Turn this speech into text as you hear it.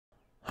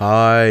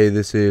Hi,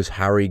 this is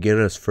Harry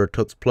Guinness for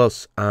Tuts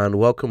Plus, and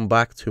welcome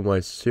back to my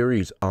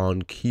series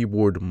on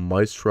Keyboard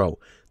Maestro,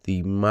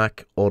 the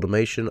Mac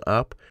automation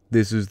app.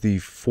 This is the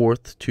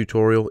fourth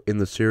tutorial in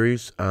the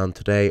series, and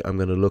today I'm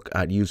going to look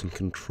at using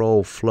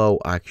control flow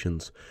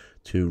actions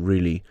to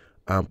really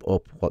amp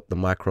up what the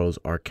macros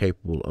are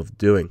capable of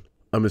doing.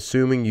 I'm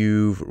assuming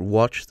you've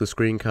watched the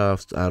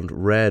screencast and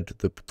read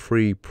the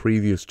three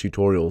previous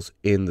tutorials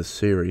in the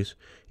series.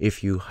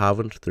 If you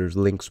haven't, there's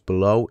links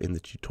below in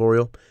the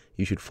tutorial.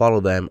 You should follow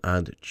them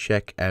and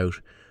check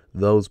out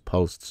those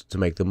posts to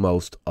make the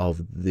most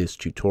of this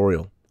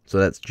tutorial. So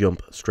let's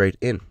jump straight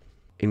in.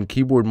 In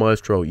Keyboard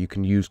Maestro, you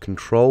can use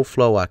control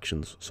flow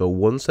actions. So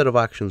one set of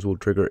actions will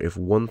trigger if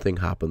one thing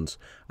happens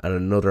and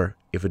another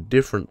if a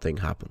different thing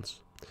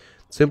happens.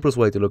 Simplest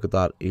way to look at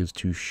that is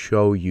to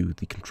show you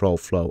the control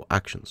flow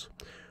actions.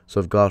 So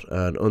I've got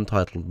an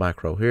untitled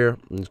macro here.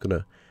 I'm just going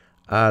to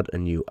add a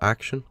new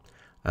action,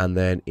 and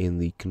then in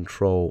the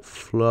control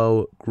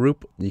flow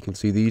group you can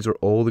see these are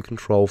all the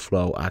control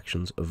flow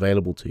actions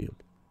available to you.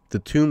 The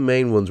two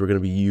main ones we're going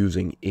to be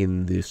using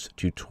in this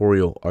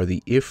tutorial are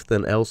the if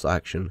then else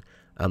action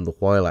and the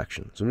while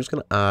action. So I'm just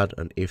going to add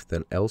an if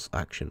then else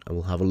action and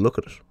we'll have a look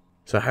at it.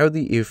 So how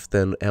the if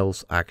then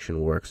else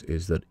action works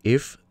is that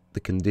if the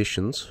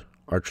conditions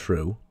are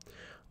true,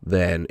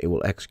 then it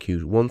will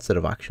execute one set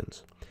of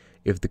actions.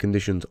 If the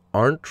conditions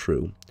aren't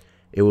true,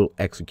 it will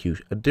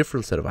execute a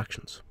different set of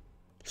actions.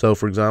 So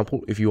for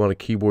example, if you want a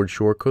keyboard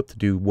shortcut to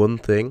do one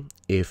thing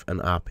if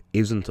an app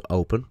isn't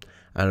open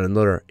and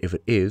another if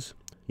it is,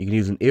 you can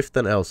use an if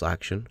then else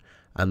action,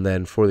 and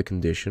then for the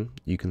condition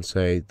you can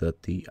say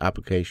that the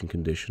application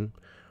condition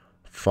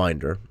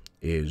finder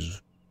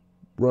is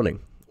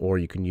running, or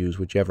you can use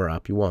whichever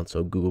app you want,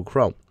 so Google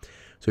Chrome.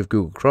 So if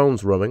Google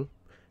Chrome's running,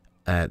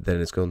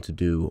 then it's going to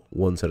do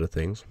one set of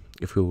things.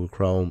 If Google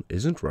Chrome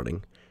isn't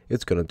running,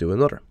 it's going to do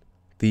another.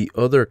 The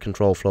other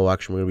control flow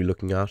action we're going to be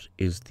looking at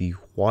is the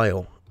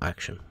while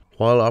action.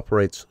 While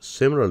operates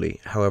similarly,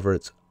 however,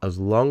 it's as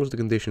long as the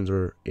conditions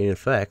are in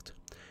effect,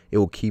 it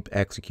will keep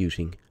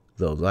executing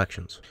those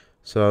actions.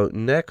 So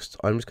next,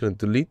 I'm just going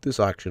to delete this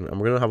action and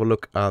we're going to have a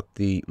look at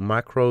the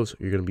macros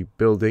you're going to be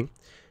building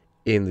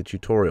in the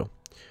tutorial.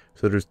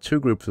 So there's two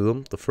groups of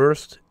them. The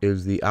first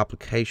is the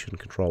application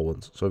control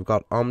ones. So I've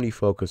got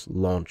OmniFocus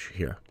Launch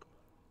here.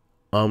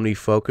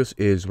 OmniFocus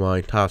is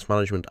my task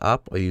management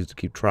app I use to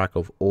keep track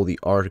of all the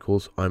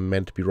articles I'm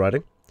meant to be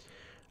writing.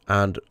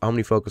 And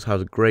OmniFocus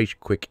has a great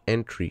quick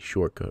entry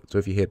shortcut. So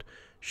if you hit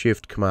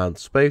Shift Command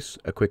Space,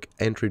 a quick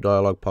entry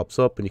dialog pops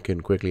up and you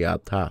can quickly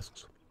add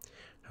tasks.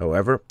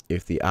 However,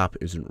 if the app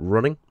isn't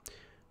running,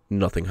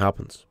 nothing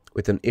happens.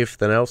 With an if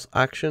then else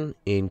action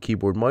in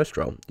Keyboard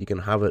Maestro, you can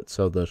have it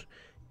so that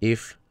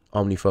if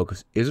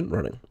OmniFocus isn't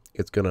running,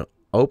 it's going to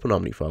open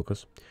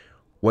OmniFocus,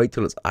 wait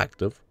till it's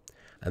active,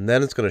 and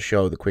then it's going to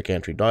show the quick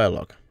entry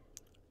dialog.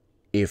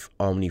 If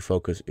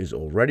OmniFocus is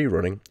already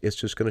running, it's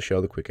just going to show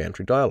the quick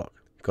entry dialog.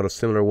 Got a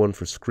similar one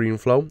for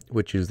Screenflow,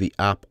 which is the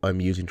app I'm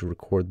using to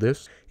record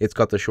this. It's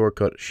got the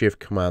shortcut Shift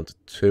Command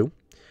 2.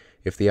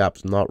 If the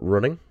app's not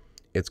running,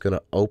 it's going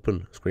to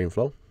open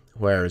Screenflow,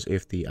 whereas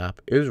if the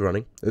app is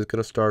running, it's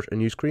going to start a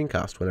new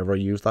screencast whenever I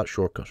use that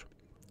shortcut.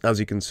 As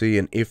you can see,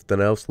 an if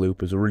then else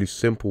loop is a really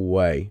simple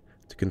way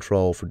to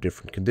control for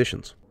different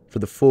conditions. For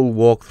the full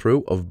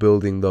walkthrough of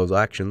building those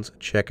actions,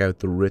 check out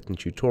the written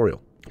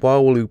tutorial.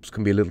 While loops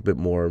can be a little bit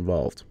more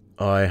involved.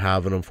 I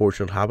have an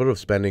unfortunate habit of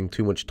spending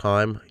too much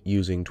time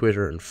using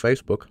Twitter and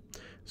Facebook,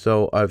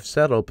 so I've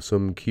set up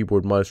some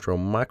Keyboard Maestro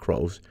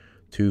macros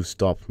to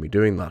stop me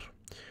doing that.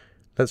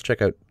 Let's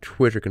check out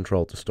Twitter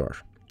control to start.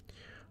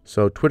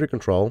 So Twitter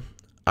control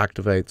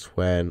activates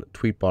when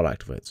tweetbot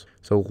activates.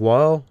 So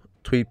while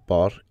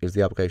tweetbot is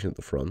the application at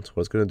the front,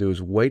 what it's going to do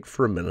is wait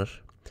for a minute,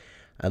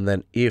 and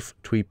then if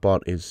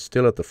tweetbot is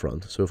still at the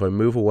front, so if I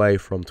move away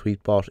from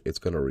tweetbot, it's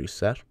going to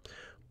reset.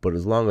 But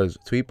as long as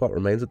tweetbot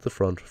remains at the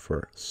front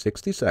for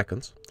 60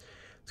 seconds,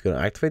 it's going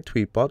to activate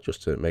tweetbot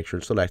just to make sure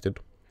it's selected.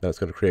 Then it's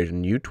going to create a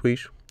new tweet.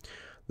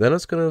 Then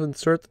it's going to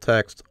insert the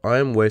text, "I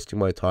am wasting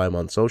my time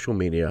on social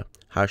media,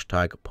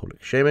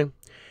 #public shaming."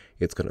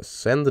 It's going to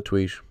send the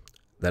tweet,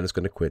 then it's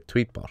going to quit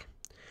tweetbot.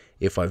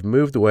 If I've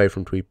moved away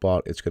from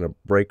tweetbot, it's going to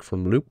break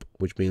from loop,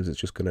 which means it's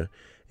just going to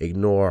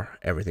ignore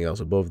everything else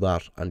above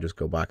that and just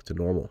go back to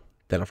normal.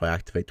 Then if I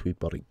activate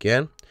tweetbot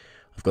again,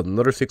 I've got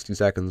another 60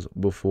 seconds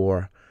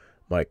before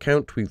my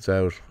account tweets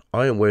out,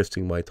 "I am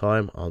wasting my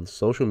time on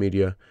social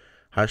media,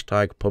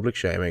 #public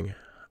shaming,"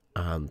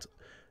 and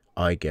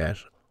I get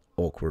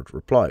awkward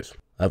replies.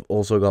 I've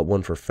also got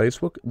one for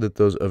Facebook that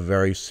does a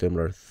very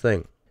similar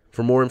thing.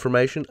 For more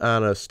information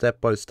and a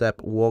step-by-step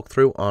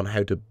walkthrough on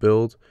how to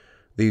build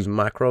these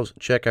macros,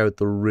 check out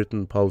the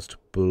written post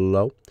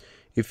below.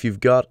 If you've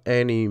got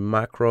any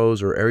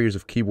macros or areas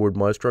of Keyboard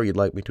Maestro you'd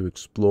like me to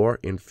explore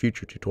in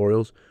future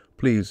tutorials,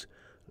 please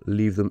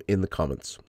leave them in the comments.